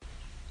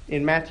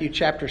In Matthew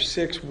chapter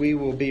 6, we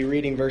will be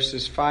reading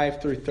verses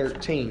 5 through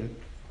 13.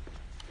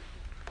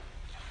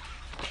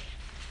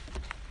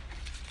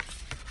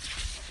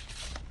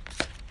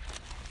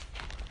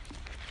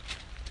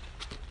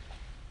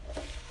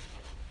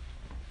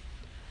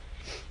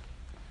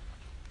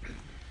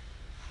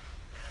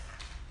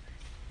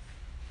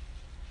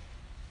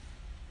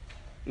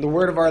 The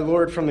word of our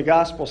Lord from the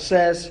Gospel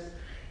says,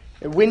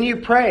 "When you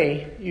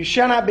pray, you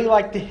shall not be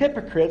like the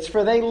hypocrites,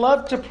 for they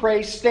love to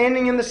pray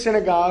standing in the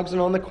synagogues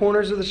and on the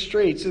corners of the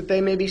streets, that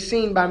they may be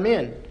seen by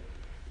men.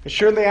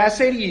 Assuredly, I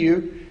say to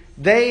you,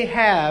 they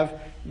have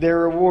their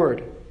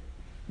reward.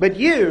 But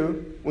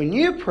you, when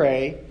you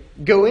pray,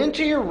 go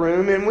into your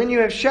room, and when you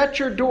have shut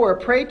your door,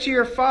 pray to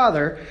your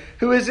Father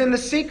who is in the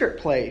secret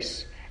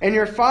place, and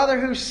your Father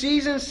who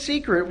sees in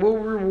secret will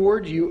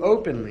reward you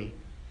openly.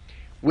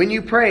 When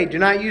you pray, do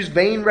not use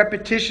vain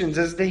repetitions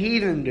as the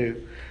heathen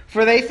do,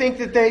 for they think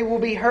that they will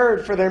be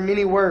heard for their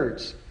many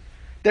words.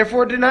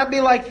 Therefore, do not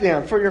be like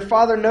them, for your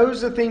Father knows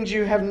the things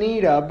you have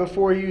need of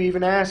before you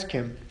even ask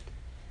Him.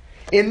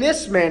 In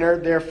this manner,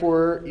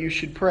 therefore, you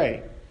should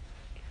pray.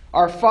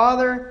 Our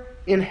Father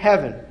in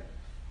heaven,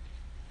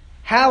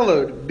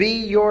 hallowed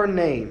be your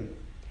name.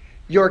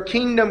 Your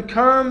kingdom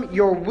come,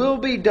 your will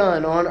be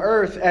done on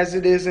earth as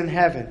it is in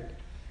heaven.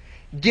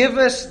 Give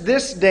us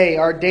this day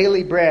our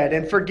daily bread,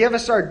 and forgive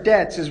us our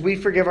debts as we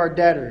forgive our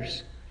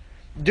debtors.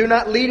 Do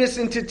not lead us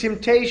into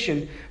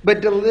temptation,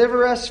 but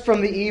deliver us from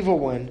the evil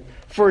one.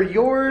 For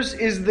yours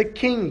is the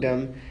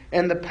kingdom,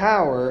 and the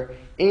power,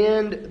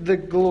 and the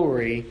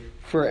glory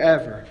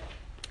forever.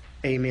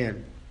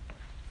 Amen."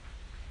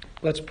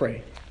 Let's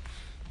pray.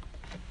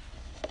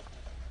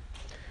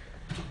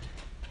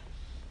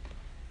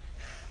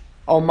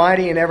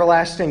 Almighty and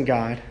everlasting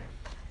God,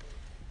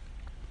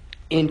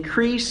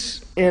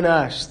 increase in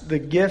us the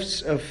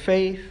gifts of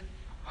faith,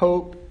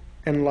 hope,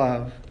 and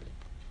love.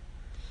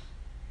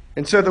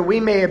 And so that we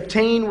may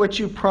obtain what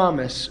you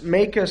promise,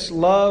 make us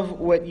love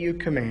what you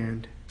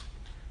command.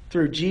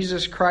 Through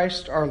Jesus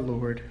Christ our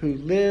Lord, who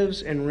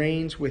lives and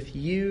reigns with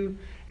you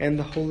and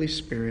the Holy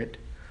Spirit,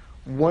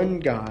 one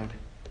God,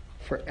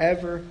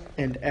 forever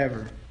and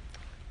ever.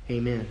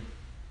 Amen.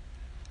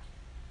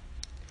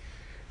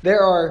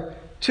 There are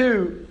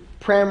two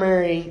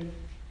primary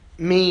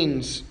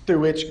means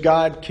through which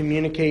God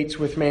communicates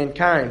with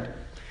mankind.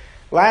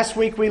 Last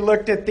week we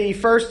looked at the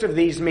first of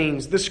these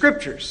means, the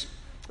Scriptures.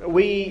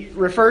 We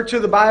refer to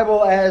the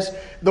Bible as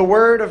the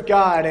Word of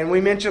God, and we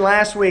mentioned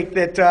last week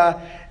that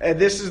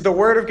this is the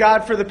Word of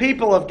God for the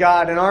people of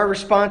God, and our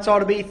response ought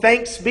to be,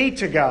 thanks be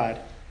to God.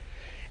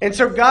 And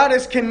so God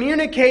has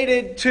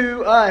communicated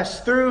to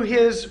us through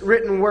His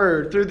written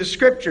Word, through the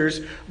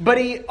Scriptures, but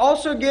He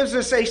also gives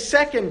us a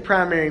second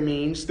primary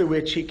means through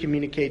which He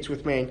communicates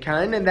with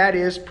mankind, and that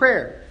is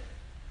prayer.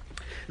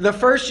 The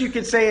first, you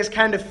could say, is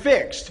kind of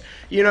fixed.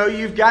 You know,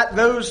 you've got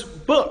those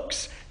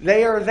books.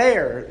 They are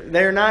there.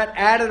 They're not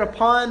added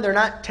upon. They're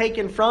not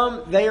taken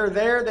from. They are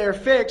there. They're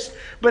fixed.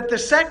 But the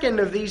second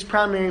of these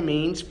primary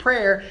means,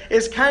 prayer,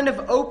 is kind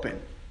of open.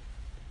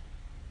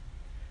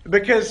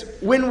 Because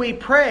when we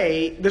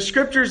pray, the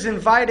Scriptures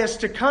invite us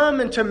to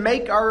come and to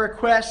make our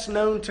requests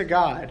known to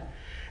God.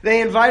 They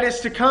invite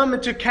us to come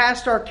and to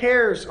cast our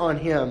cares on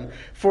Him,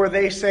 for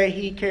they say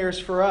He cares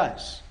for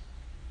us.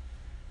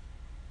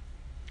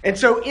 And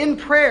so in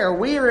prayer,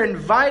 we are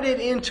invited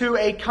into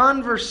a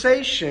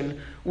conversation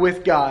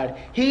with God.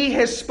 He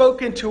has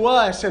spoken to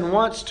us and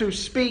wants to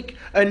speak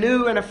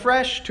anew and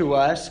afresh to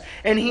us,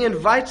 and He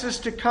invites us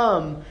to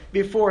come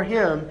before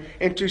Him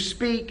and to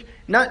speak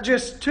not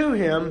just to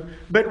Him,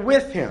 but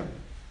with Him,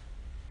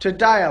 to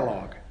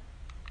dialogue.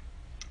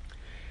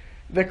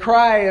 The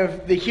cry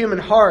of the human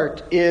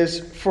heart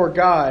is for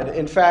God.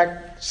 In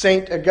fact,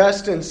 St.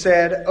 Augustine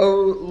said,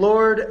 "O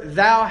Lord,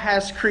 Thou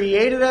hast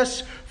created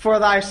us for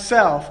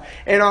Thyself,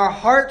 and our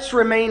hearts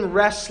remain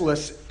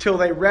restless till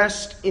they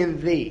rest in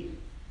Thee."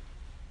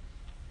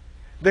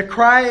 The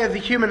cry of the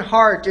human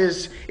heart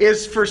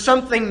is for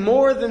something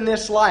more than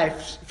this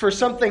life, for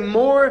something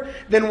more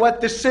than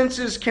what the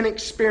senses can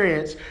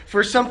experience,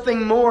 for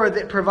something more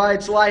that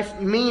provides life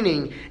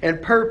meaning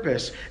and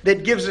purpose,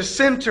 that gives a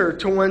center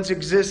to one's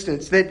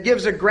existence, that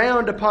gives a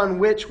ground upon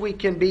which we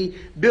can be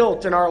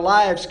built and our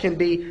lives can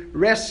be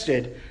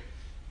rested.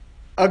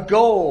 A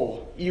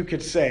goal, you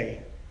could say,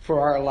 for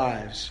our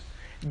lives.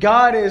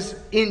 God is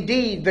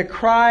indeed the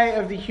cry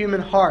of the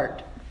human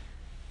heart,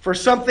 for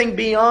something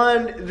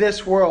beyond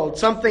this world,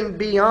 something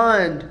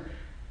beyond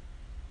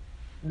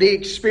the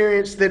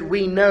experience that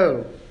we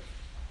know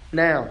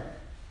now.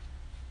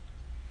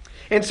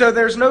 And so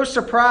there's no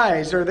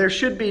surprise, or there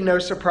should be no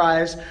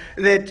surprise,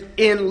 that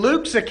in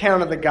Luke's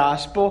account of the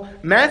gospel,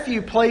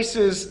 Matthew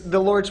places the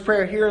Lord's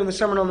Prayer here in the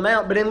Sermon on the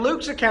Mount, but in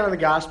Luke's account of the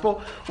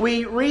gospel,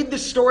 we read the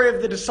story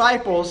of the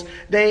disciples.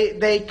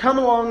 They come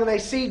along and they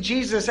see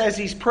Jesus as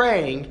He's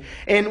praying,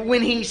 and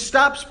when He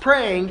stops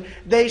praying,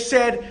 they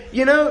said,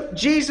 "You know,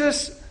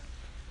 Jesus,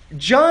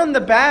 John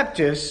the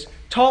Baptist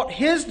taught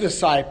his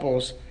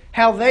disciples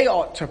how they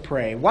ought to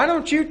pray. Why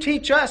don't you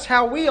teach us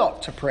how we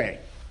ought to pray?"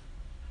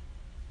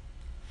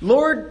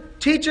 Lord,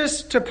 teach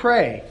us to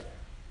pray.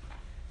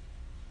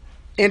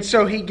 And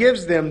so he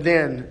gives them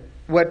then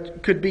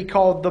what could be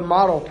called the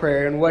model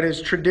prayer and what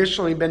has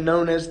traditionally been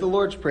known as the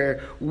Lord's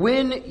Prayer.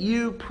 When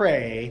you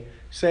pray,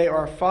 say,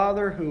 Our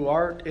Father who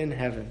art in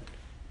heaven.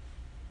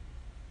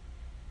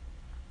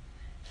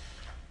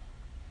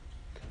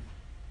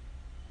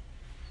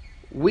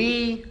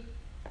 We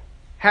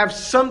have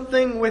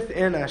something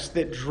within us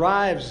that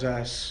drives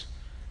us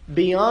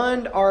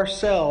beyond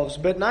ourselves,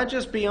 but not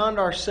just beyond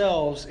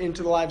ourselves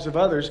into the lives of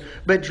others,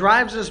 but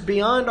drives us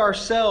beyond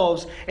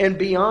ourselves and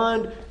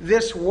beyond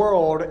this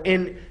world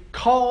and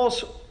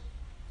calls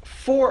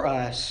for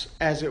us,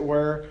 as it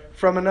were,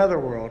 from another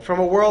world, from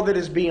a world that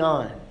is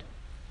beyond.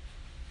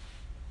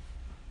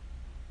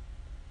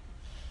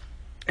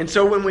 And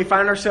so when we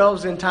find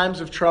ourselves in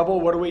times of trouble,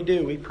 what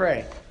do? We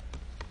pray.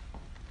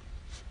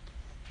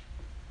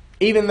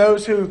 Even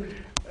those who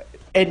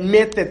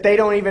admit that they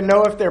don't even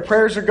know if their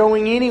prayers are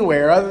going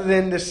anywhere other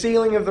than the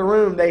ceiling of the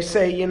room, they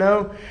say,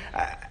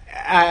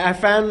 I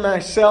find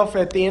myself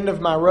at the end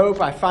of my rope.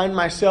 I find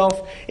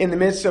myself in the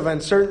midst of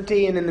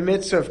uncertainty and in the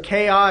midst of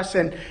chaos,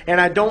 and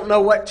I don't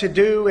know what to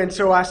do. And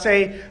so I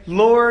say,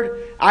 Lord,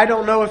 I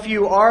don't know if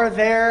you are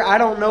there. I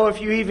don't know if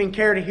you even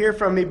care to hear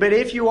from me. But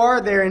if you are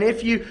there, and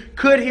if you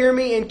could hear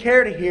me and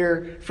care to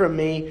hear from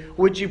me,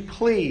 would you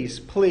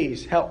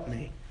please help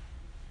me?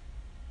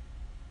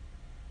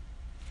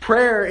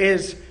 Prayer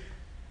is,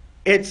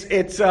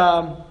 it's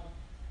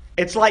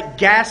like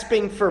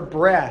gasping for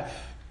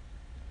breath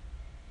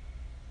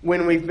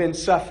when we've been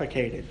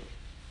suffocated.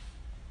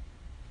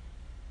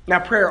 Now,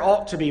 prayer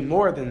ought to be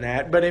more than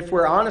that, but if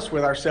we're honest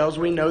with ourselves,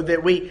 we know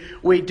that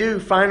we do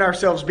find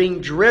ourselves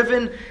being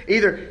driven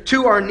either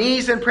to our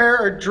knees in prayer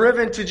or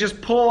driven to just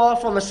pull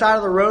off on the side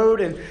of the road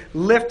and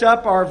lift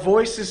up our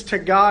voices to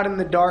God in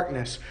the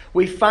darkness.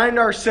 We find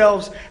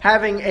ourselves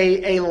having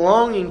a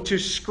longing to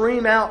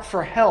scream out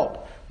for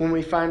help when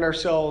we find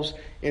ourselves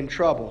in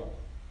trouble.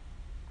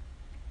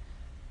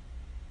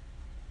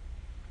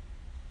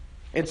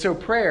 And so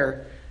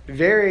prayer,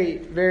 very,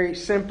 very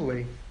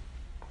simply,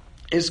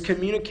 is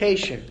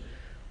communication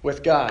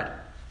with God.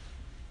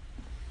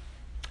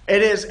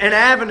 It is an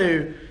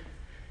avenue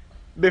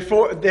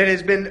that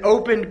has been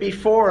opened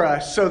before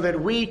us so that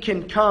we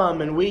can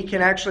come and we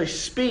can actually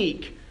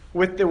speak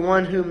with the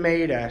one who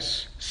made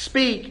us.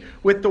 Speak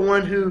with the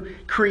one who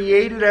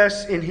created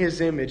us in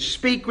His image.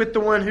 Speak with the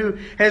one who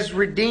has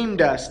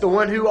redeemed us, the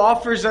one who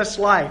offers us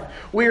life.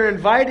 We are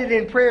invited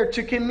in prayer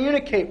to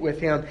communicate with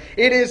Him.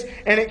 It is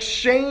an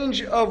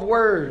exchange of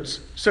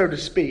words, so to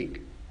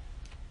speak.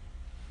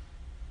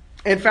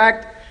 In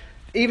fact,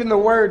 even the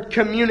word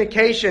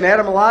communication,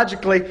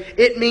 etymologically,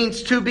 it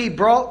means to be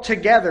brought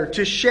together,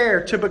 to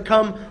share, to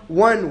become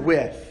one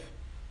with.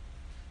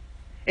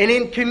 And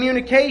in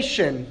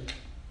communication,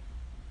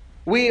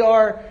 we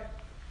are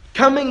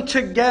coming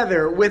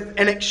together with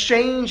an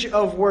exchange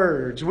of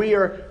words. We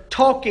are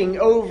talking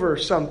over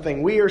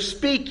something. We are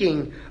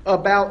speaking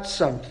about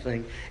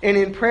something. And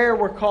in prayer,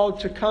 we're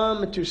called to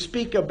come and to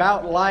speak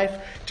about life,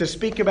 to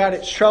speak about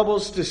its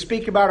troubles, to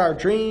speak about our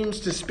dreams,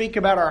 to speak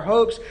about our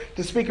hopes,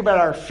 to speak about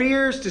our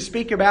fears, to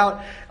speak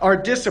about our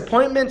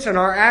disappointments and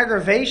our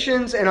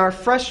aggravations and our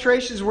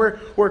frustrations.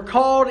 We're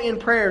called in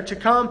prayer to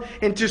come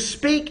and to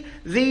speak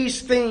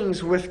these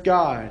things with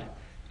God,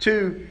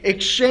 to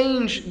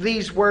exchange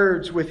these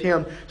words with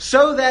Him,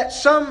 so that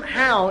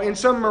somehow, in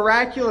some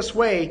miraculous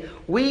way,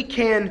 we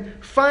can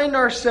find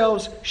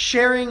ourselves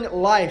sharing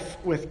life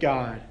with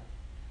God.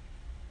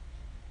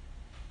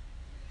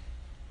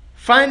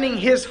 Finding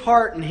His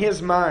heart and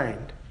His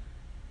mind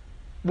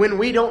when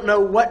we don't know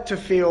what to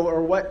feel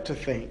or what to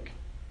think.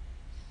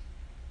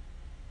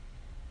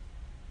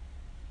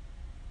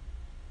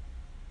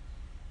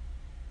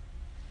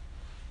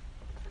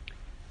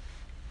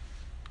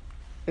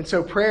 And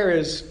so prayer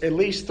is at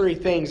least three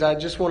things. I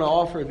just want to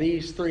offer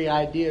these three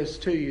ideas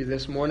to you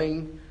this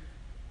morning.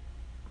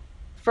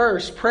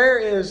 First, prayer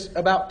is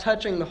about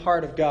touching the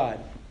heart of God.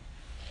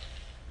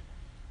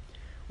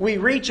 We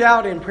reach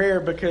out in prayer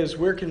because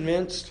we're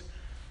convinced,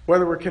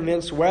 whether we're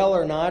convinced well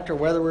or not, or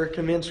whether we're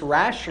convinced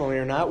rationally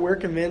or not, we're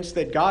convinced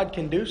that God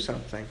can do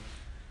something.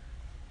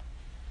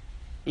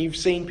 You've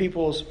seen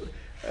people's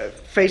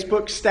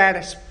Facebook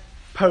status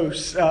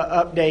posts,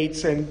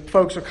 updates, and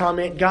folks will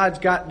comment, God's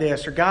got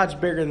this, or God's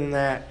bigger than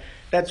that,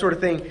 that sort of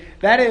thing.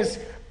 That is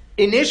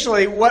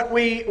initially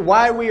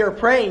why we are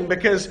praying,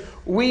 because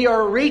we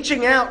are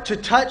reaching out to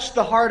touch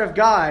the heart of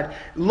God.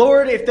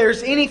 Lord, if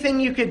there's anything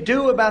you could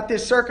do about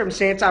this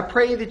circumstance, I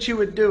pray that you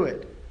would do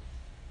it.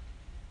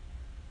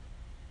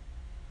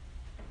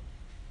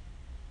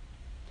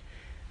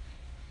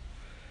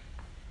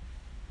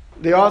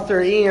 The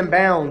author E.M.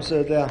 Bounds,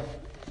 the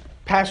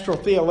pastoral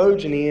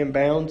theologian E.M.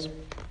 Bounds,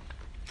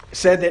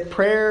 said that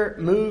prayer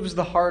moves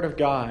the heart of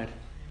God.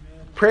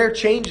 Amen. Prayer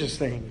changes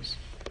things.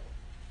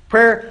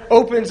 Prayer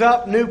opens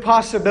up new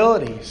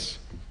possibilities.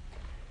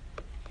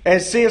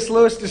 As C.S.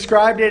 Lewis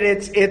described it,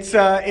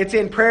 it's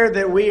in prayer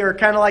that we are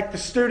kind of like the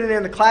student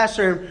in the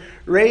classroom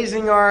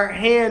raising our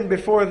hand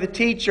before the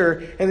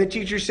teacher, and the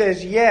teacher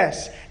says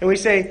yes. And we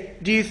say,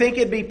 do you think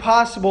it'd be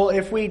possible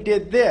if we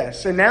did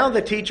this? And now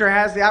the teacher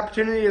has the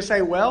opportunity to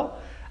say, well,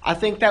 I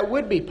think that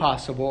would be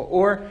possible.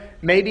 Or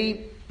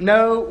maybe,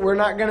 no, we're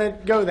not going to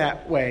go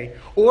that way.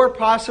 Or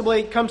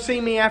possibly, come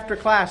see me after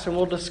class and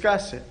we'll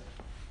discuss it.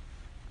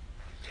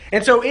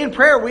 And so in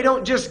prayer, we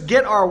don't just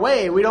get our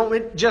way. We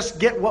don't just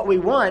get what we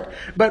want.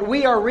 But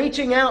we are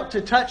reaching out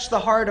to touch the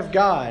heart of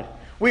God.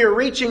 We are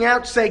reaching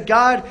out to say,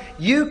 God,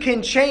 you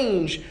can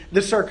change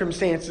the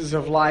circumstances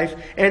of life.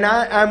 And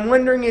I'm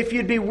wondering if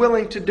you'd be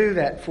willing to do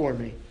that for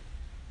me.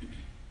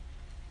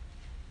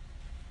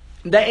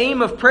 The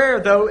aim of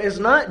prayer, though, is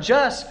not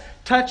just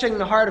touching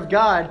the heart of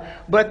God,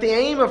 but the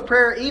aim of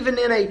prayer, even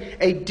in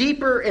a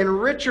deeper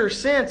and richer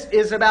sense,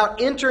 is about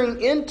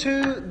entering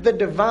into the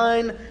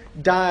divine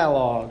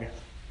dialogue.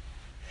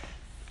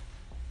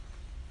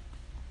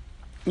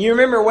 You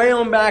remember way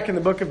on back in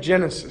the book of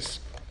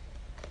Genesis,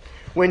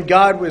 when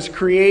God was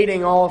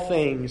creating all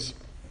things.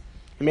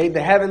 He made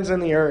the heavens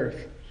and the earth.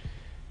 He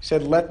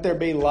said, let there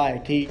be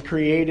light. He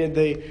created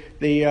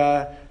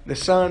the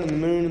sun and the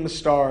moon and the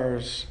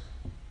stars,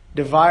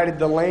 divided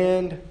the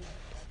land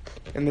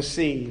and the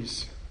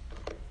seas.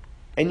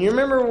 And you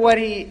remember what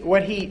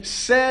he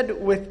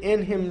said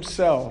within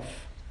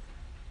himself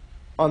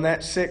on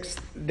that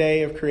sixth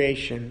day of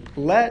creation.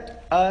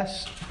 Let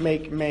us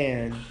make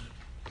man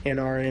in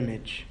our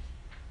image.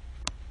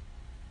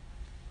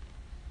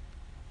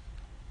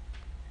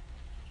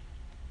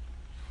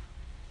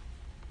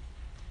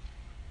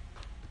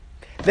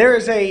 There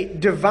is a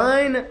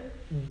divine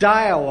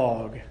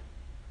dialogue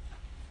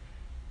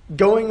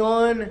going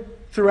on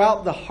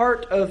throughout the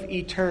heart of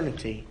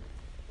eternity.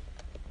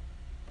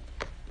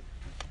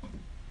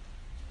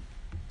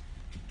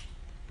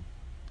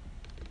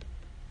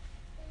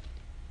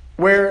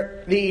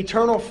 Where the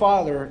eternal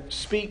Father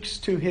speaks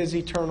to His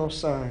eternal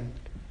Son.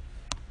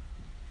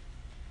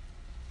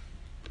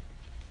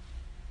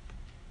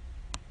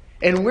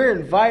 And we're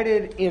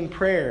invited in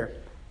prayer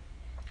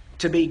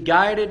to be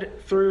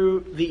guided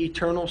through the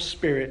eternal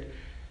Spirit,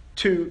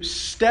 to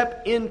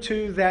step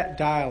into that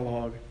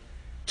dialogue,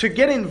 to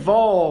get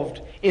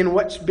involved in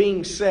what's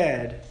being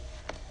said.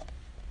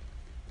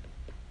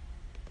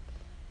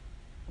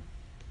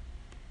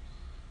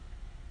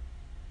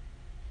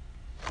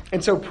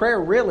 And so prayer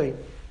really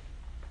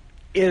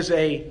is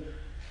it's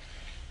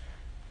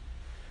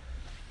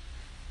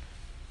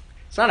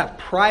not a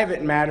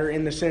private matter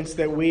in the sense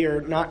that we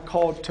are not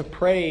called to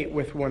pray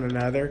with one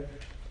another.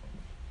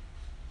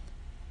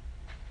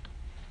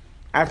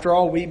 After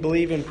all, we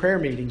believe in prayer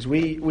meetings.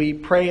 We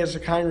pray as a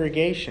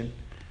congregation.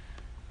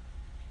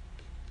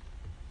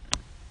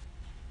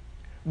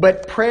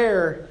 But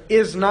prayer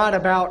is not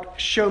about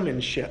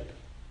showmanship.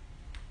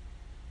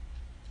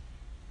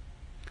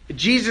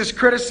 Jesus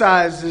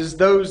criticizes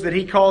those that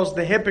He calls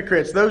the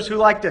hypocrites, those who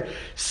like to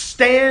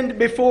stand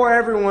before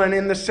everyone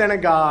in the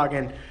synagogue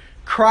and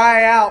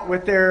cry out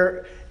with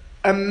their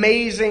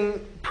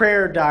amazing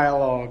prayer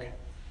dialogue,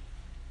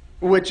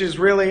 which is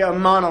really a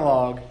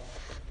monologue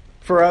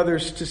for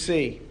others to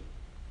see.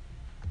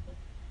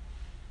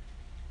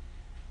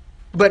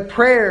 But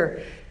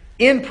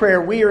in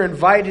prayer, we are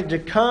invited to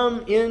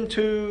come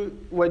into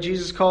what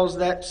Jesus calls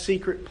that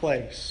secret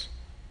place.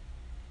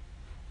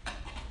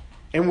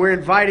 And we're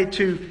invited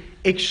to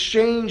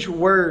exchange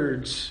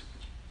words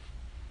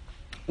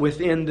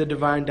within the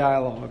divine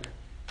dialogue.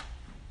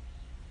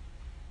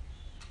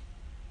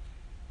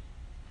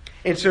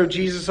 And so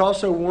Jesus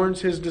also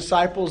warns His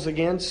disciples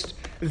against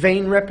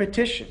vain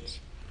repetitions.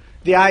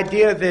 The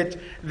idea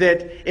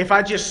that if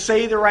I just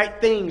say the right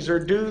things or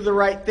do the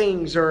right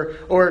things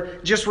or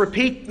just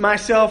repeat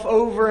myself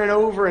over and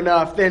over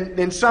enough,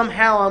 then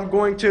somehow I'm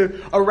going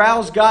to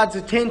arouse God's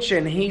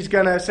attention. He's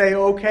going to say,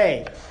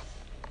 okay.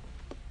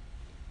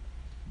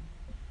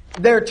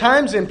 There are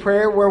times in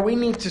prayer where we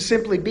need to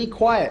simply be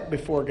quiet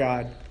before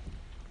God.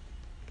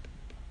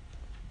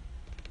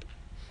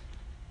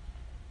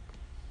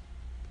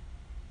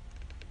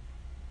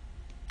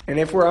 And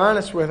if we're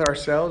honest with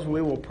ourselves,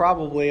 we will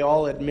probably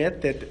all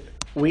admit that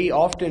we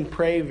often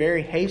pray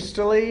very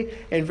hastily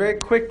and very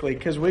quickly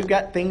because we've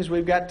got things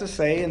we've got to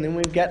say and then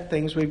we've got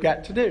things we've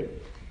got to do.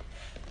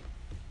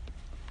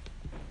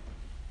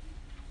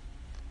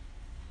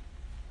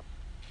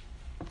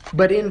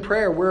 But in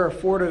prayer, we're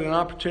afforded an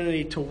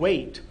opportunity to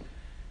wait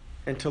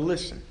and to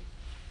listen.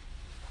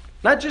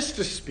 Not just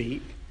to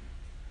speak,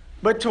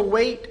 but to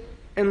wait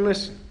and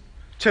listen.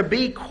 To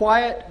be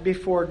quiet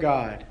before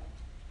God.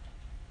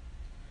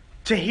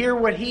 To hear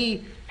what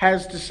He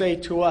has to say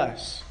to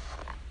us.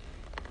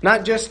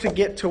 Not just to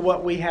get to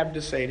what we have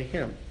to say to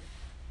Him.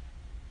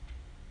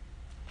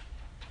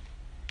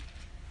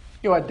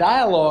 You know, a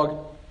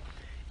dialogue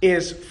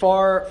is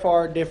far,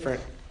 far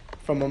different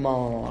from a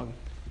monologue.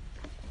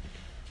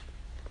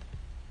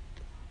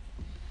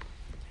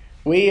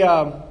 We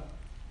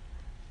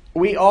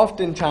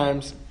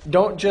oftentimes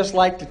don't just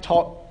like to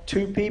talk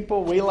to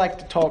people, we like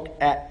to talk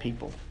at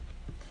people.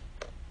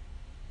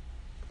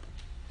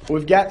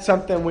 we've got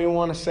something we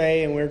want to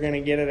say and we're going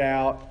to get it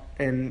out,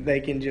 and they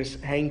can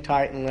just hang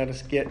tight and let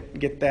us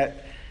get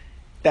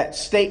that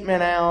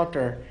statement out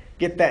or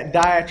get that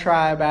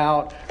diatribe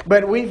out.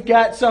 But we've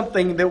got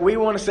something that we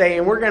want to say,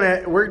 and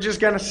we're just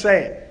going to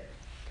say it.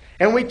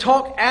 And we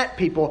talk at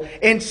people.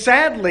 And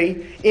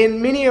sadly,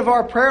 in many of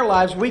our prayer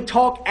lives, we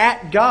talk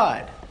at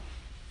God.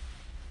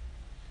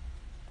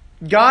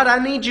 God,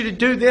 I need you to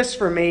do this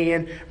for me.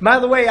 And by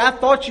the way, I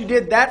thought you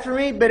did that for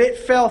me, but it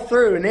fell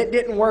through and it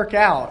didn't work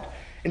out.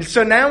 And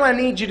so now I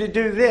need you to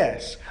do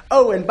this.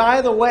 Oh, and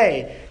by the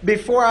way,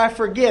 before I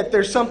forget,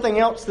 there's something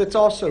else that's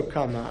also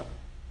come up.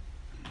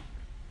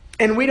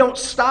 And we don't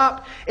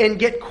stop and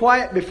get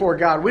quiet before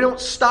God. We don't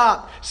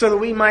stop so that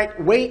we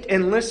might wait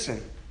and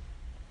listen.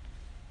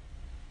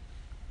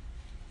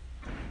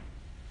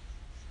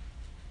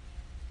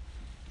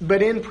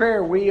 But in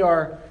prayer, we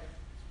are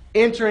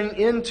entering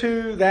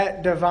into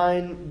that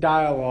divine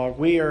dialogue.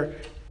 We are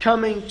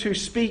coming to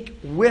speak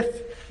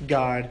with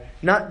God,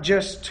 not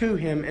just to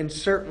Him, and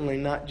certainly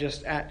not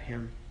just at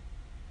Him.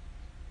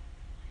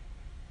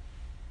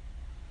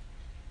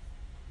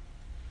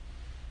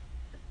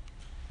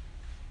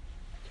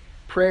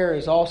 Prayer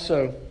is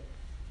also,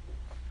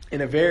 in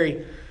a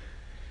very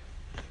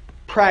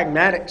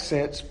pragmatic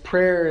sense,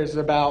 prayer is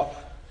about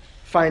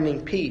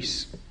finding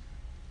peace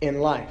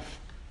in life.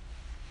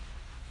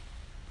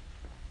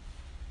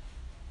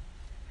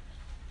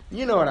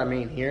 You know what I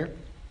mean here.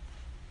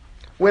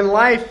 When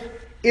life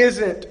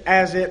isn't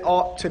as it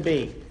ought to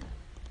be.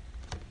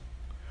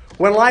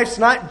 When life's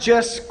not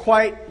just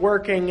quite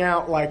working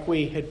out like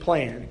we had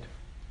planned.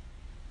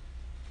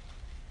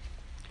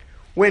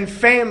 When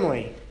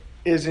family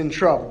is in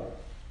trouble.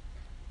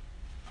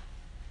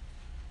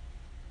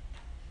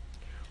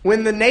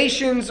 When the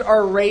nations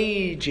are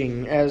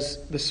raging,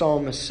 as the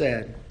psalmist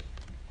said.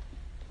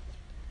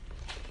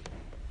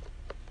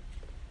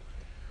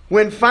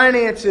 When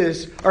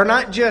finances are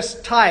not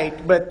just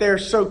tight, but they're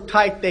so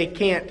tight they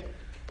can't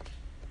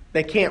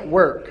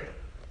work.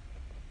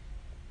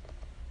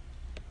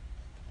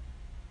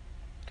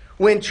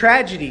 When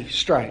tragedy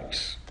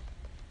strikes.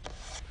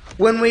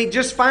 When we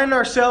just find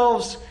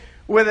ourselves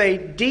with a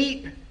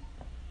deep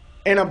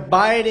and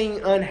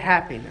abiding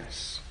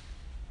unhappiness.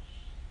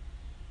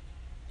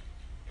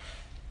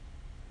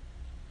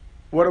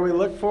 What do we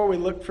look for? We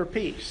look for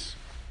peace.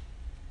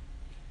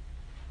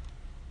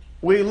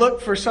 We look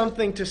for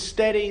something to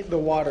steady the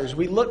waters.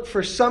 We look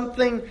for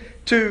something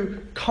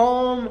to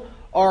calm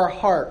our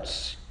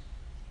hearts,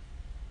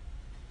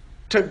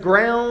 to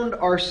ground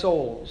our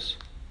souls.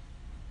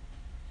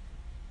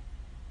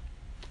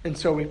 And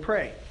so we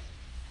pray.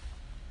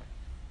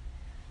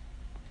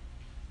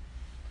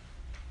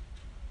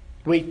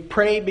 We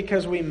pray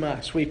because we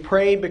must. We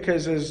pray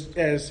because,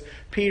 as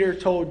Peter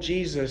told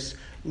Jesus,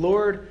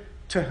 Lord,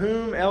 to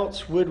whom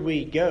else would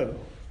we go?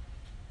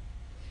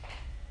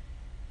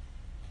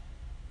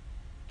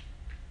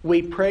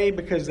 We pray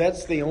because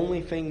that's the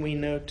only thing we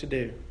know to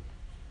do.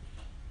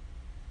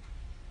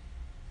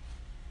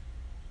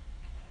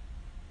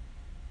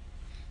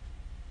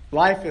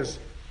 Life is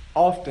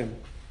often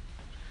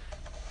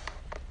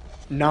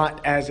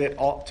not as it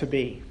ought to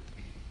be.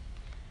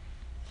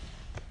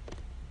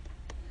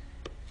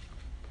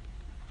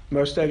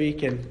 Most of you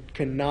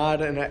can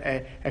nod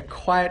a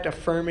quiet,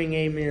 affirming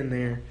amen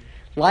there.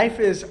 Life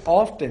is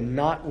often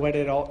not what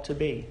it ought to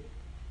be.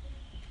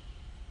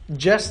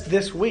 Just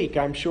this week,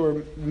 I'm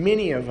sure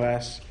many of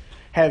us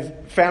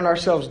have found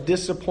ourselves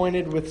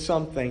disappointed with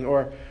something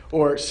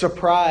or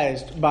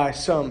surprised by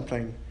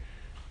something.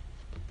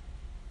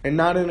 And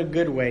not in a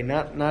good way,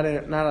 not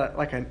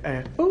like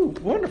oh,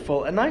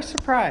 wonderful, a nice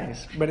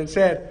surprise, but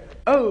instead,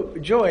 oh,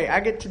 joy,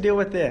 I get to deal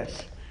with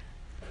this.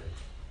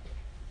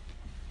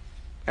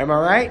 Am I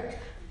right?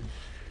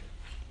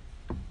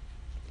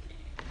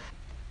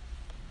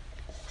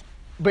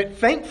 But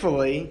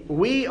thankfully,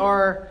 we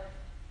are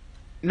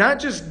not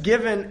just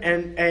given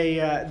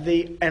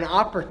an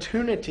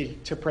opportunity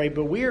to pray,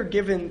 but we are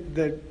given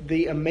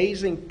the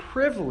amazing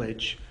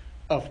privilege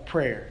of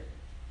prayer.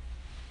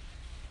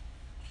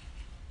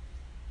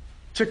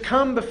 To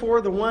come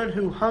before the one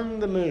who hung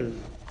the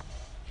moon.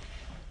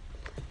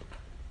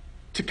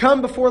 To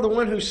come before the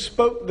one who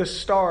spoke the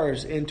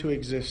stars into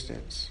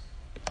existence.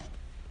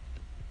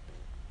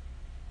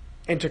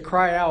 And to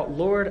cry out,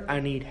 Lord, I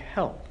need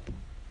help.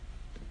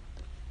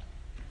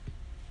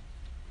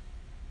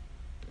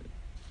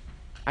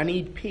 I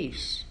need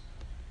peace.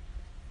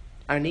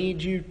 I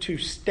need you to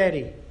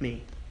steady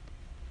me.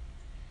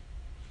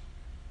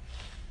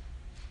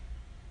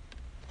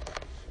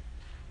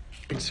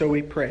 And so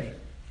we pray.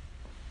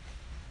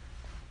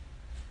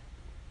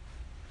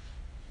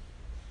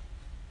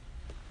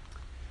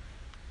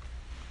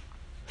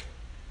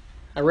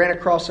 I ran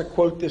across a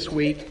quote this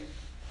week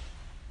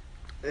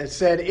that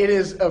said, "It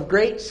is of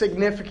great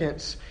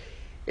significance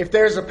if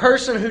there's a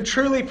person who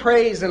truly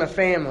prays in a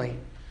family.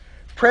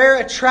 Prayer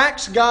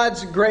attracts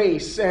God's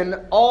grace, and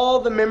all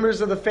the members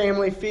of the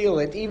family feel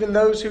it, even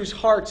those whose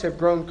hearts have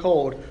grown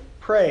cold.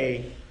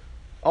 Pray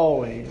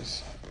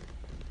always."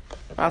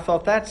 I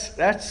thought that's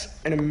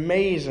an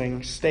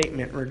amazing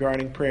statement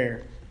regarding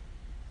prayer.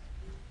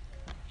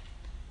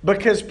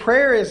 Because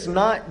prayer is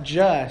not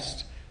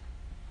just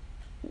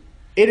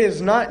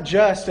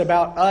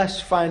about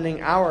us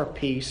finding our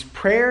peace.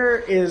 Prayer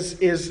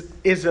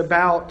is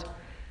about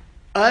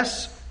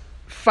us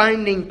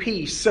finding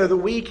peace so that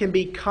we can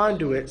be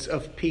conduits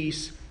of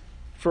peace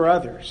for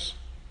others.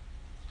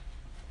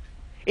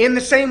 In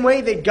the same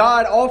way that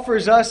God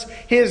offers us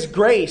His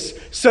grace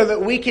so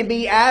that we can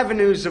be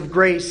avenues of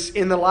grace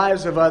in the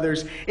lives of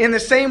others. In the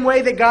same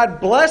way that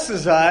God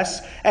blesses us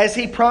as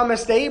He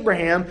promised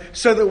Abraham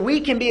so that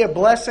we can be a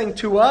blessing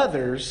to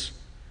others.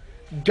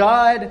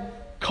 God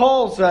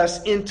calls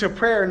us into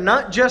prayer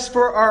not just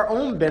for our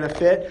own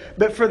benefit,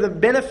 but for the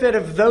benefit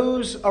of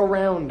those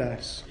around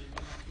us.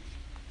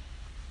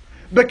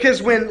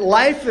 Because when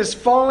life is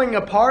falling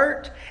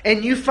apart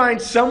and you find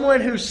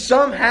someone who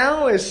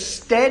somehow is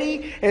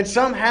steady and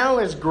somehow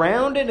is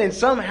grounded and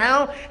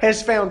somehow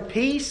has found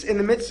peace in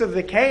the midst of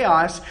the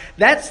chaos,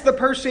 that's the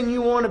person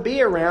you want to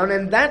be around,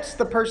 and that's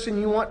the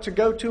person you want to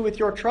go to with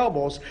your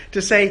troubles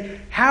to say,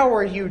 how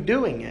are you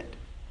doing it?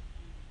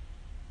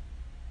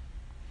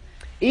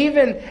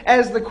 Even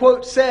as the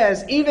quote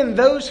says, even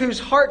those whose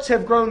hearts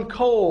have grown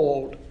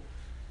cold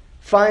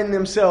find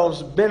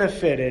themselves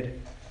benefited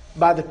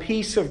by the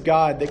peace of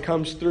God that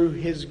comes through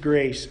His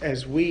grace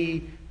as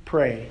we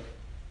pray.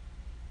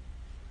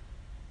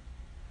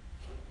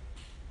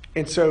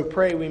 And so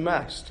pray we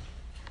must.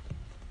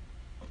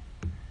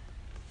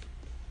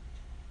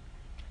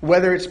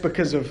 Whether it's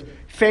because of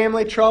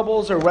family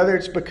troubles or whether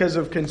it's because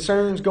of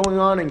concerns going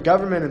on in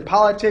government and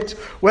politics,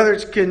 whether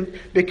it's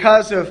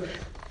because of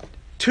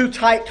too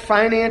tight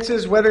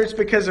finances, whether it's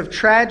because of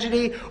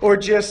tragedy or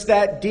just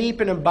that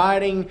deep and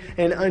abiding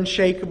and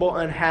unshakable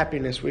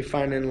unhappiness we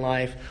find in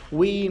life,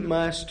 we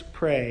must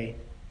pray.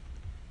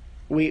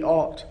 We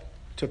ought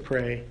to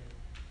pray.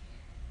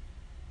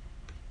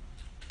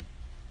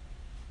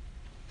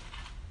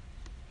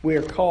 We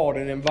are called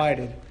and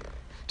invited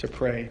to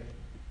pray.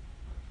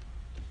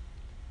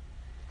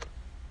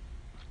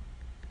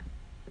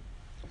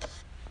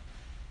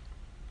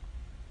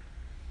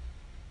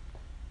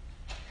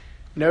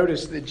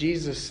 Notice that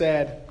Jesus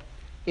said,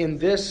 in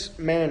this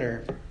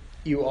manner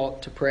you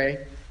ought to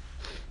pray.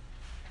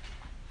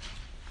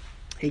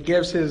 He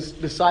gives His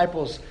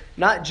disciples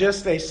not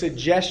just a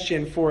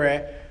suggestion for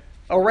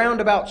a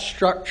roundabout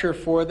structure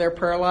for their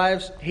prayer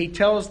lives. He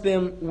tells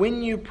them,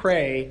 when you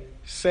pray,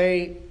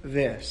 say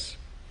this.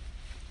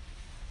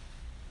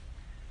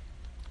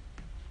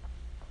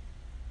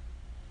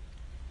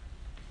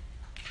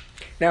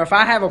 Now, if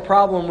I have a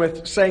problem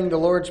with saying the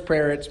Lord's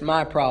Prayer, it's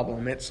my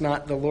problem. It's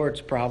not the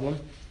Lord's problem.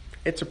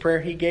 It's a prayer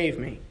He gave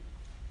me.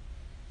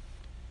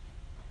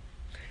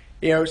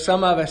 You know,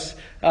 some of us,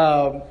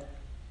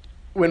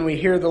 when we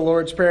hear the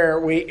Lord's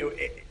Prayer,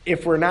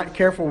 if we're not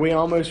careful, we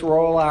almost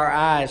roll our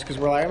eyes because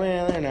we're like,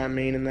 man, they're not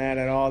meaning that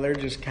at all. They're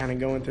just kind of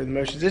going through the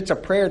motions. It's a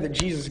prayer that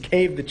Jesus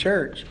gave the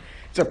church.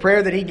 It's a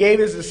prayer that He gave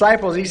His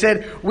disciples. He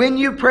said, when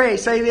you pray,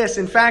 say this.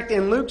 In fact,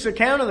 in Luke's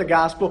account of the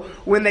gospel,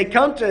 when they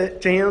come to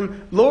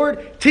Him,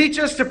 Lord, teach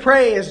us to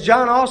pray as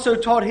John also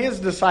taught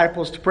his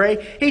disciples to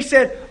pray. He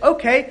said,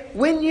 okay,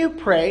 when you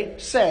pray,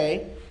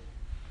 say,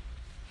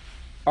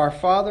 Our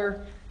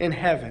Father in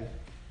heaven,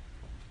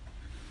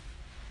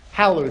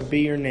 hallowed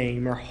be your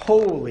name, or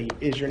holy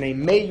is your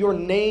name. May your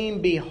name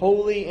be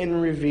holy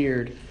and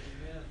revered.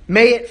 Amen.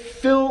 May it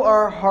fill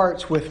our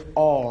hearts with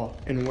awe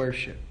and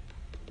worship.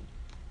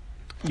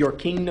 Your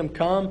kingdom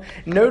come.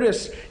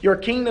 Notice, your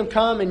kingdom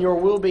come and your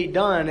will be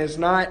done is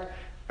not,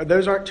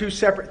 those aren't two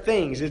separate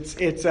things.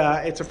 It's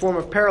a form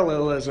of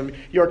parallelism.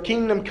 Your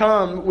kingdom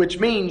come, which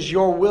means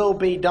your will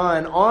be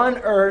done on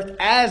earth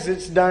as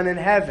it's done in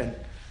heaven.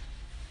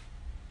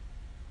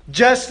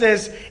 Just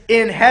as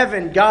in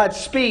heaven God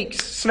speaks,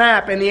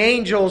 snap, and the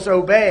angels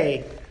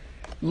obey.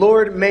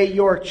 Lord, may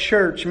your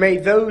church, may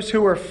those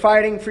who are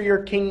fighting for your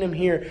kingdom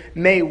here,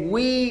 may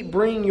we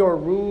bring your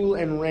rule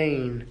and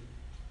reign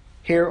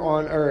here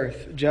on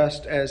earth,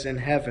 just as in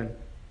heaven.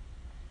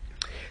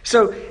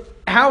 So,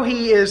 how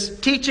He is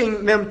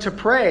teaching them to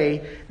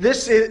pray,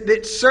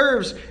 it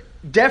serves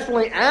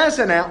definitely as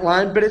an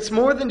outline, but it's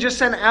more than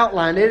just an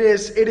outline. It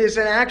is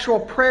an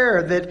actual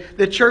prayer that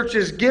the church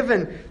is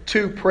given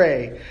to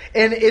pray.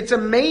 And it's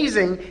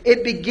amazing.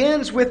 It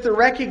begins with the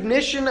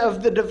recognition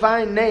of the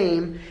divine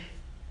name,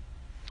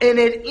 and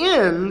it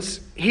ends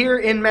here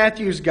in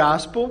Matthew's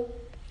gospel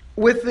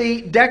with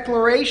the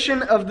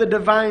declaration of the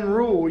divine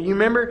rule. You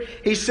remember,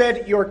 He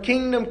said, your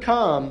kingdom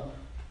come,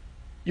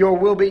 your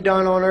will be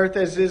done on earth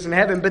as it is in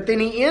heaven. But then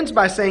He ends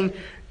by saying,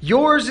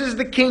 yours is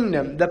the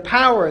kingdom, the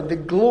power, the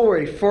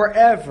glory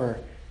forever.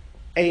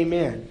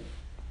 Amen.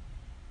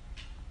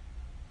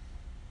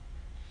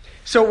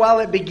 So while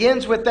it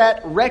begins with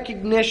that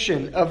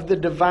recognition of the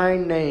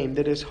divine name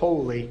that is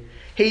holy,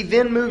 He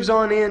then moves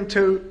on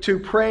into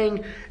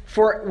praying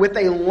with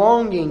a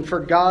longing for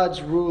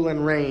God's rule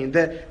and reign,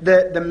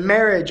 the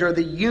marriage or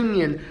the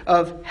union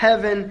of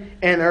heaven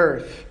and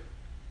earth.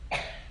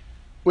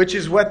 which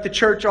is what the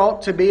church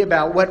ought to be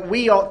about, what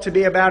we ought to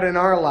be about in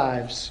our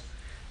lives.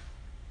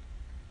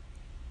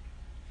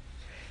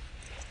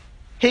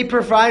 He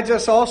provides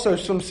us also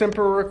some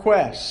simple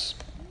requests.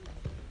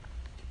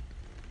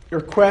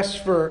 Requests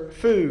for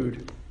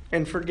food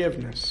and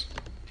forgiveness.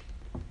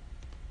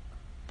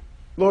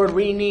 Lord,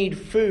 we need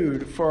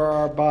food for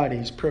our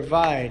bodies.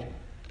 Provide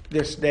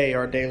this day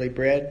our daily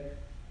bread.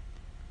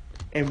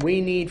 And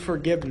we need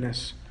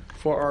forgiveness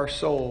for our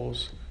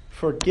souls.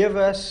 Forgive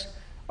us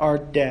our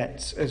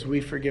debts as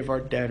we forgive our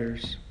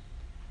debtors.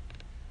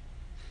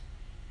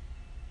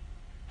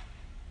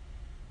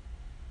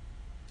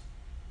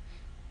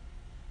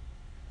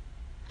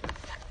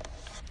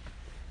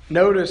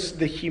 Notice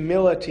the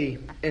humility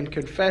and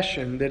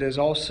confession that is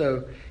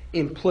also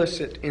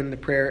implicit in the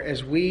prayer.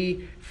 As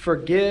we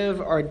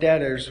forgive our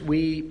debtors,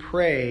 we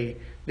pray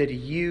that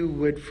you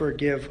would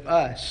forgive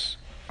us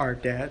our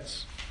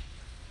debts.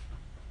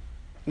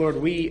 Lord,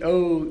 we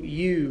owe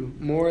you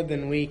more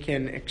than we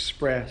can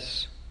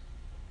express.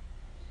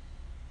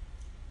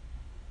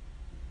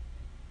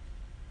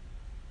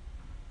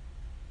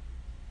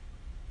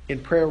 In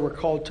prayer, we're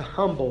called to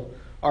humble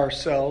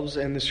ourselves,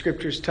 and the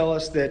Scriptures tell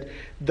us that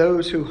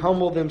those who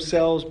humble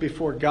themselves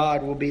before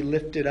God will be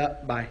lifted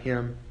up by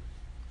Him.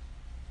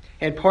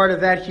 And part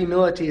of that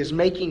humility is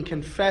making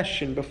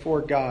confession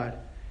before God.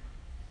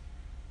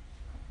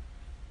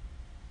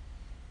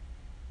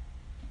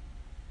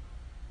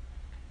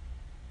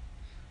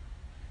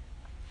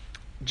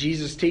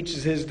 Jesus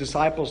teaches His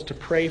disciples to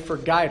pray for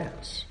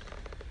guidance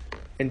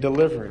and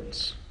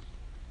deliverance.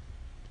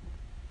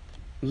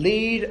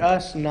 Lead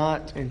us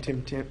not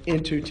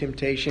into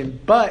temptation,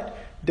 but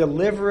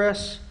deliver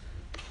us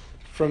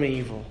from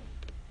evil,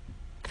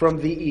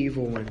 from the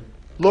evil one.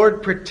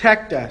 Lord,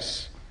 protect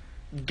us,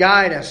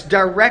 guide us,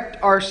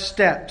 direct our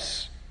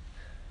steps.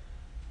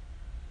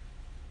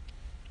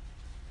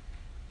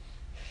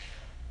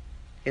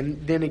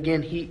 And then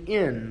again, He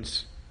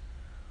ends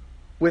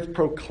with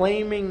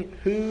proclaiming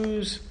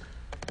whose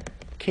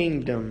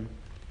kingdom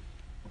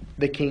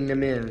the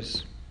kingdom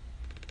is.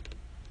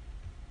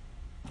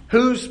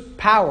 Whose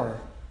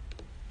power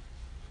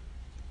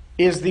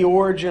is the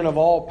origin of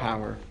all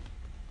power,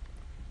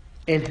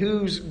 and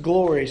whose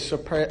glory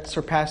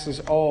surpasses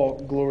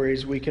all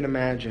glories we can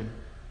imagine.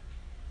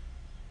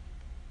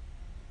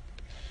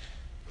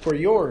 For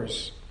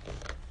yours,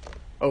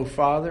 O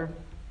Father,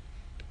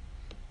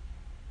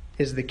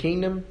 is the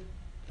kingdom,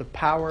 the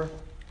power,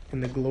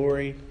 and the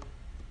glory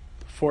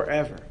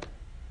forever,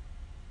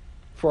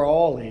 for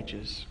all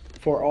ages,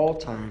 for all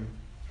time,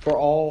 for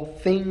all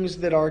things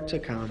that are to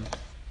come.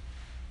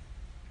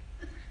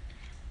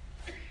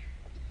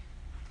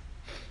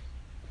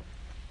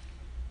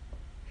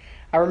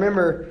 I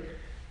remember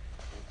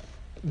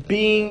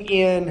being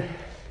in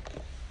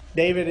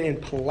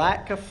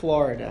Palatka,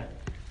 Florida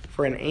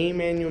for an AIM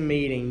annual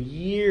meeting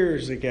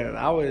years ago.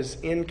 I was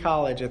in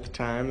college at the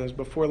time. It was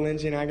before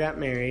Lindsay and I got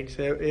married,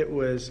 so it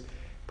was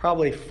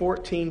probably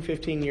 14,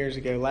 15 years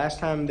ago. Last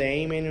time the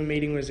AIM annual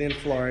meeting was in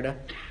Florida.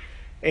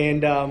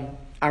 And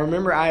I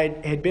remember I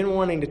had been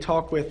wanting to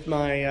talk with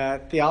my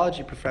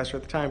theology professor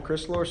at the time,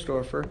 Chris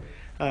Lorsdorfer.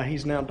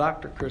 He's now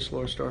Dr. Chris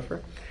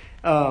Lorsdorfer.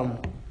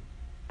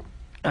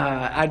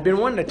 I'd been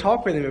wanting to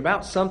talk with him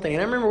about something,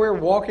 and I remember we were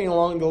walking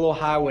along the little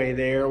highway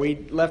there. We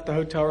left the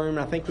hotel room, and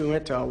I think we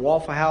went to a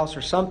Waffle House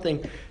or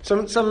something,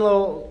 some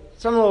little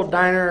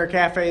diner or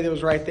cafe that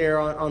was right there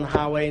on the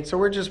highway. And so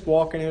we're just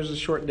walking. It was a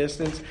short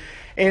distance,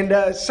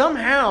 and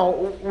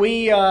somehow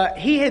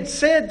he had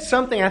said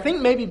something. I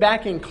think maybe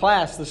back in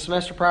class the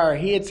semester prior,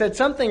 he had said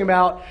something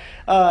about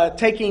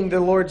taking the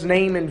Lord's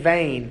name in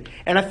vain,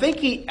 and I think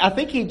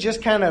he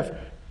just kind of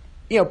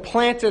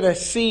planted a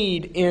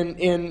seed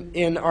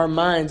in our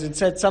minds and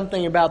said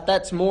something about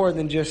that's more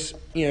than just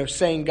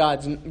saying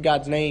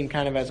God's name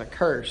kind of as a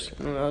curse.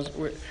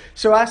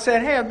 So I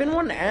said, hey, I've been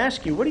wanting to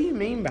ask you, what do you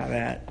mean by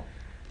that?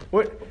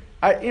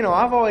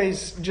 I've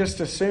always just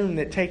assumed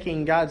that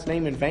taking God's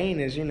name in vain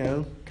is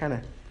kind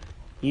of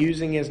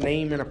using His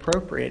name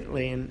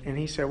inappropriately. And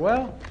he said,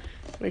 well,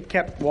 we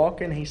kept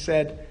walking. He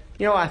said,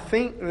 I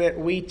think that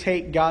we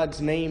take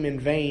God's name in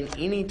vain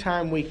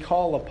anytime we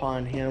call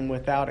upon Him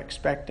without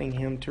expecting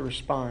Him to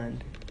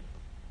respond.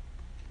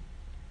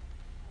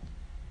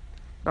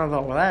 I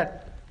thought, well,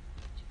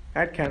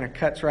 that kind of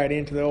cuts right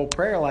into the old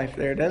prayer life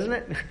there, doesn't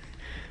it?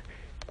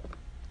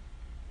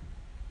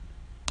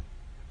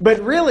 But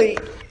really,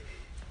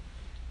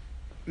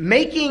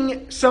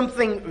 making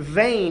something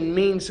vain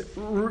means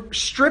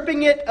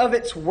stripping it of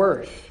its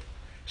worth.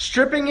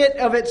 Stripping it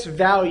of its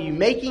value,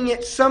 making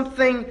it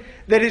something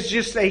that is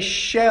just a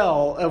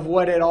shell of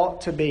what it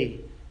ought to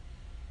be.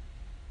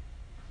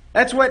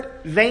 That's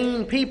what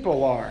vain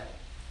people are.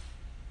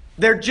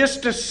 They're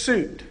just a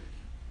suit.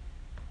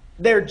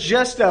 They're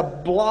just a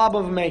blob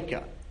of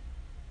makeup.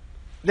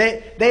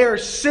 They are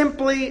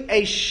simply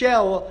a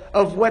shell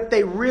of what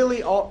they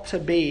really ought to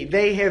be.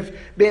 They have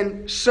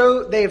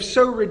so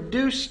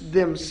reduced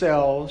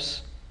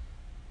themselves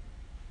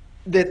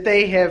that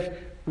they have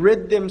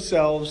rid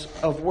themselves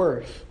of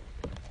worth.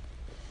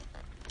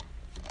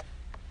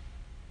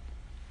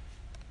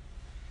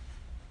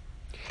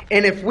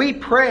 And if we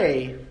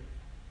pray,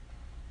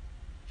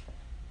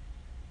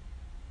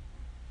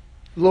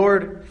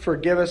 Lord,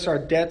 forgive us our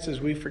debts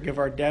as we forgive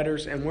our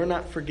debtors, and we're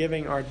not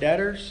forgiving our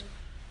debtors,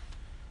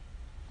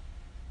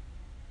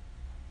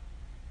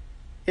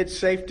 it's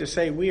safe to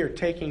say we are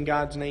taking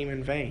God's name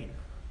in vain.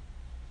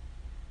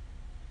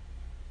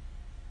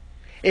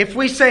 If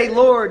we say,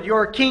 Lord,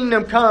 your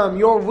kingdom come,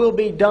 your will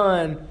be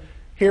done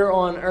here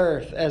on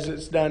earth as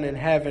it's done in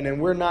heaven,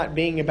 and we're not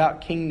being about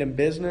kingdom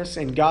business,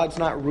 and God's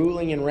not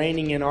ruling and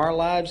reigning in our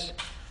lives,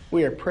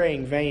 we are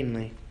praying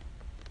vainly.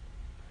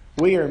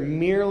 We are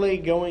merely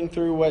going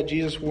through what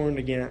Jesus warned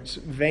against,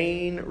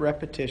 vain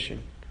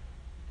repetition.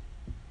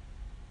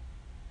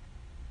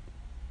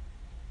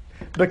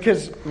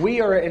 Because we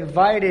are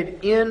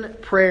invited in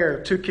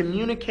prayer to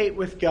communicate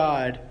with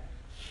God,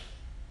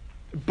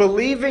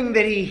 believing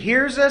that He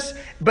hears us,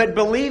 but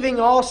believing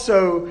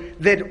also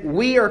that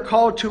we are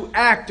called to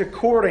act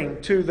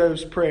according to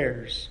those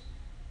prayers.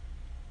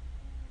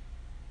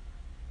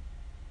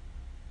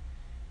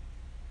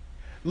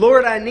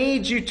 Lord, I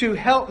need you to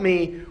help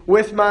me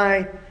with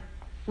my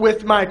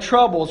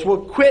troubles. Well,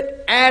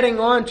 quit adding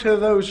on to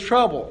those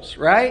troubles,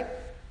 right?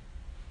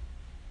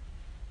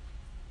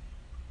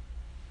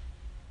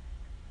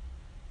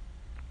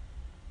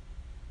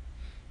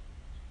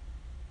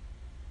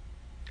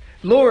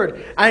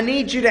 Lord, I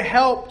need you to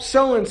help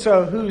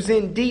so-and-so who's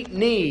in deep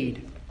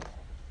need.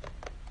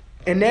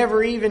 And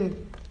never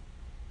even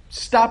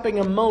stopping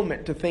a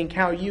moment to think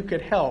how you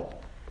could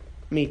help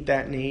meet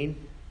that need.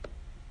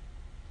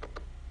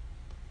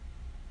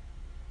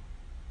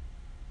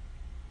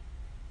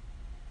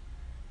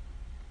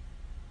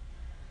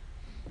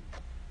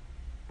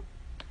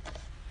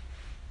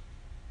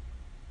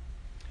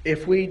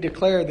 If we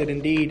declare that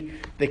indeed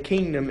the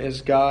kingdom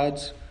is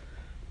God's,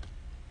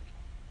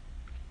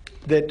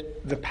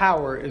 that the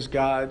power is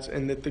God's,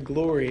 and that the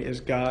glory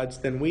is God's,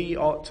 then we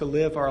ought to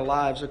live our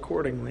lives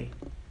accordingly.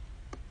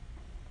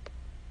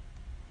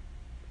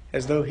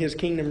 As though His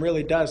kingdom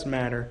really does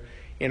matter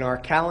in our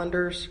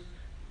calendars,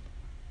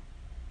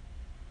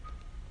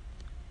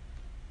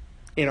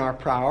 in our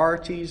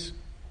priorities,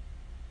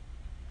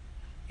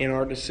 in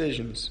our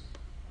decisions.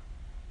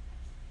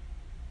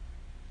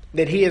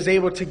 That He is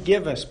able to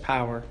give us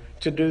power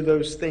to do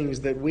those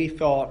things that we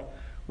thought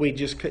we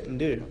just couldn't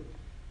do.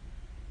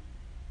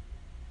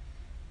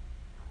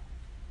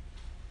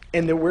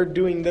 And that we're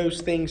doing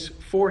those things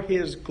for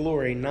His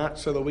glory, not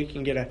so that we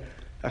can get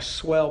a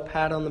swell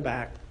pat on the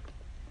back.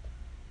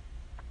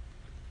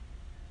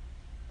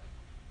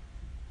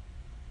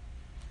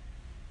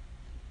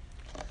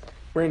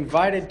 We're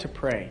invited to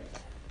pray.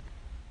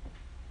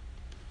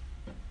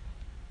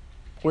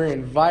 We're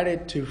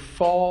invited to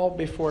fall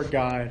before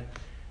God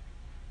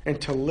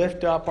and to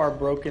lift up our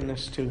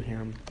brokenness to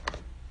Him,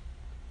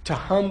 to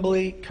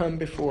humbly come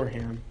before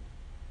Him,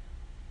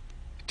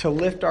 to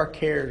lift our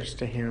cares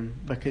to Him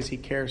because He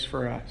cares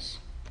for us.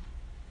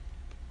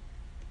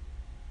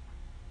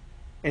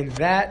 And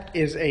that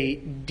is a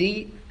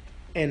deep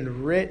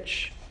and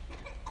rich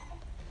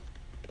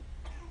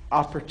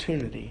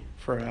opportunity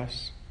for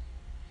us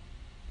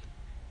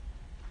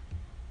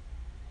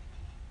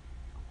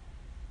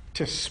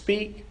to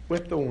speak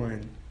with the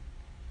one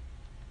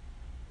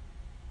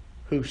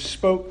who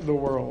spoke the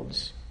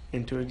worlds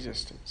into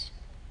existence.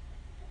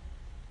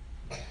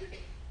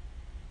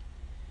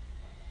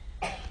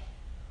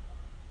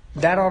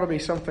 That ought to be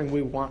something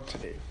we want to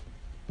do.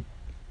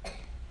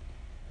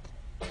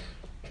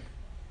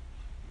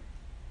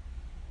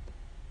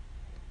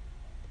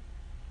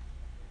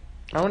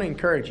 I want to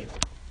encourage you.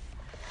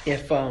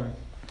 If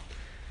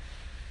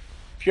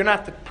you're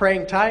not the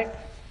praying type,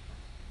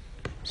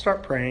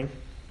 start praying.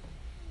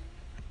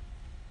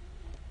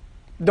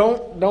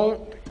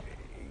 Don't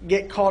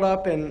get caught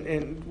up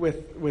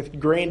with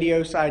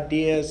grandiose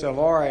ideas of,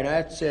 all right,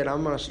 that's it.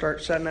 I'm going to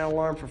start setting that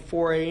alarm for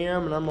 4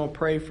 a.m. and I'm going to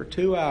pray for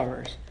 2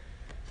 hours.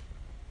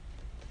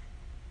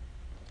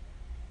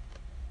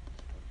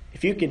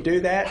 If you can do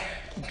that,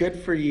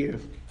 good for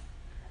you.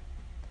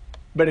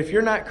 But if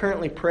you're not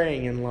currently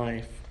praying in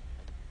life,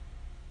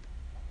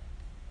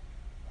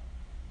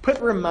 put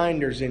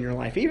reminders in your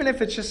life, even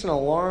if it's just an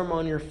alarm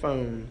on your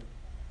phone.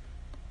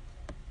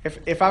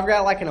 If I've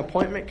got like an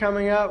appointment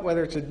coming up,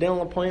 whether it's a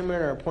dental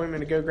appointment or an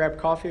appointment to go grab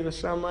coffee with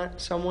someone,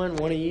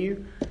 one of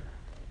you,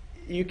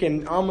 you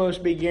can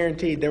almost be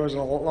guaranteed there was an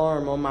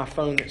alarm on my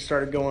phone that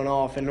started going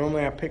off. And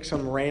normally I pick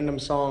some random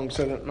song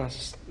so that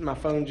my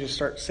phone just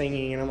starts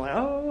singing. And I'm like,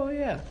 oh,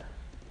 yeah.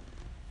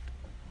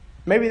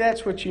 Maybe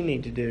that's what you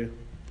need to do.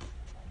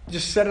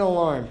 Just set an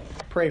alarm.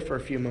 Pray for a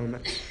few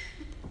moments.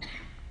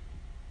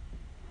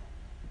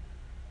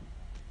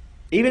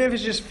 Even if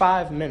it's just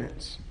 5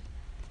 minutes.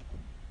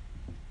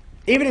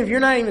 Even if you're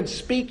not even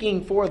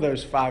speaking for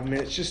those 5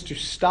 minutes, just to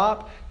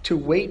stop, to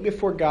wait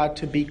before God,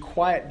 to be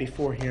quiet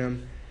before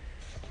Him,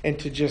 and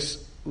to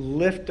just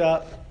lift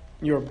up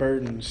your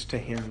burdens to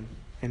Him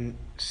and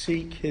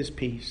seek His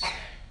peace.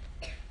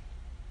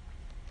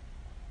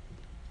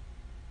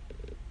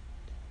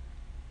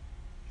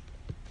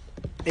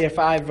 If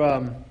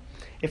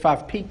if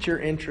I've piqued your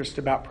interest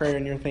about prayer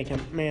and you're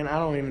thinking, man, I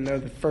don't even know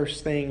the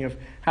first thing of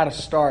how to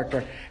start,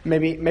 or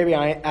maybe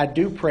I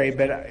do pray,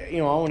 but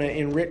I want to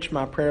enrich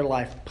my prayer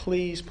life,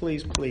 please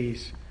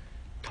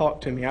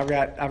talk to me. I've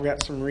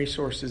got some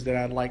resources that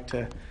I'd like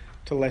to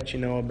let you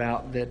know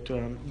about that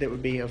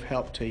would be of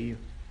help to you.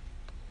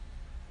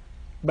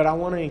 But I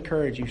want to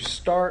encourage you,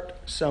 start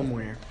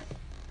somewhere.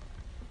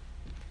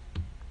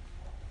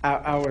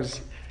 I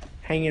was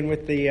hanging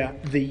with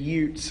the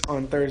Utes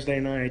on Thursday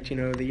night,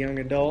 the young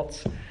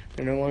adults.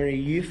 They're no longer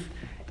youth.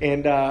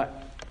 And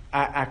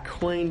I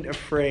coined a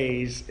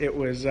phrase. It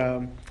was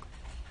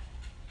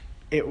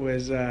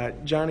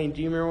Johnny,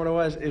 do you remember what it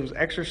was? It was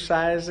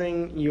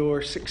exercising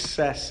your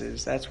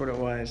successes. That's what it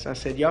was. I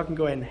said, y'all can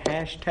go ahead and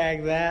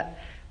hashtag that.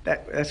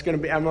 That's going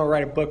to be, I'm going to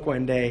write a book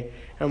one day,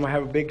 and I'm going to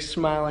have a big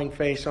smiling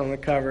face on the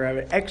cover of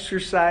it.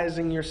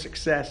 Exercising your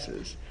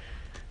successes.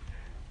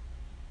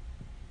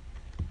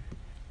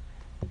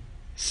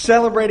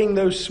 Celebrating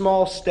those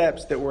small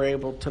steps that we're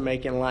able to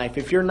make in life.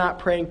 If you're not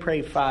praying,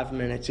 pray 5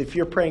 minutes. If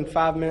you're praying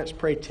 5 minutes,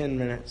 pray 10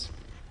 minutes.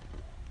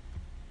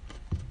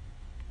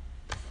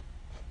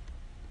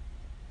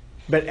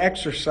 But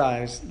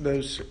exercise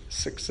those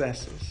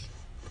successes.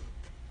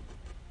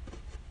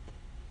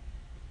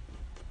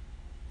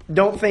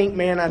 Don't think,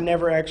 man, I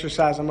never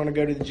exercise. I'm going to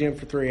go to the gym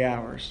for 3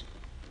 hours.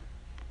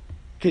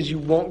 Because you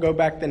won't go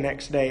back the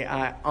next day.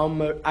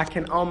 I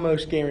can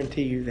almost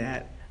guarantee you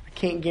that. I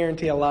can't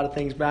guarantee a lot of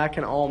things, but I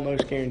can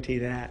almost guarantee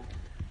that.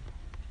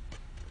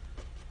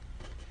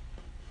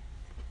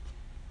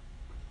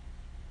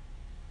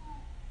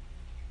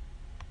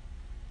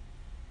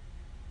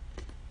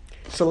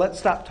 So let's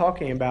stop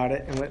talking about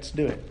it and let's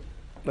do it.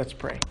 Let's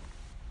pray.